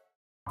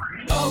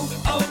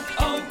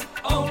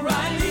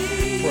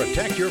 O'Reilly.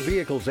 Protect your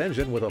vehicle's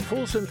engine with a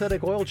full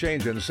synthetic oil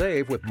change and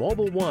save with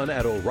Mobil 1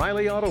 at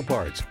O'Reilly Auto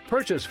Parts.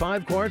 Purchase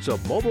 5 quarts of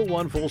Mobil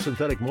 1 full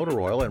synthetic motor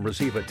oil and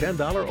receive a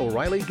 $10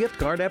 O'Reilly gift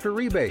card after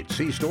rebate.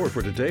 See store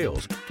for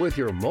details. With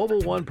your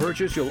Mobil 1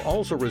 purchase, you'll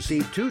also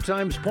receive 2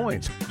 times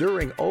points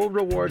during O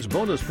Rewards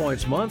Bonus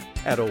Points Month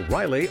at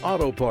O'Reilly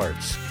Auto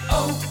Parts.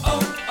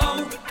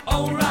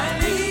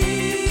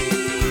 O'Reilly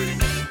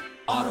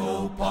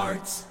Auto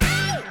Parts.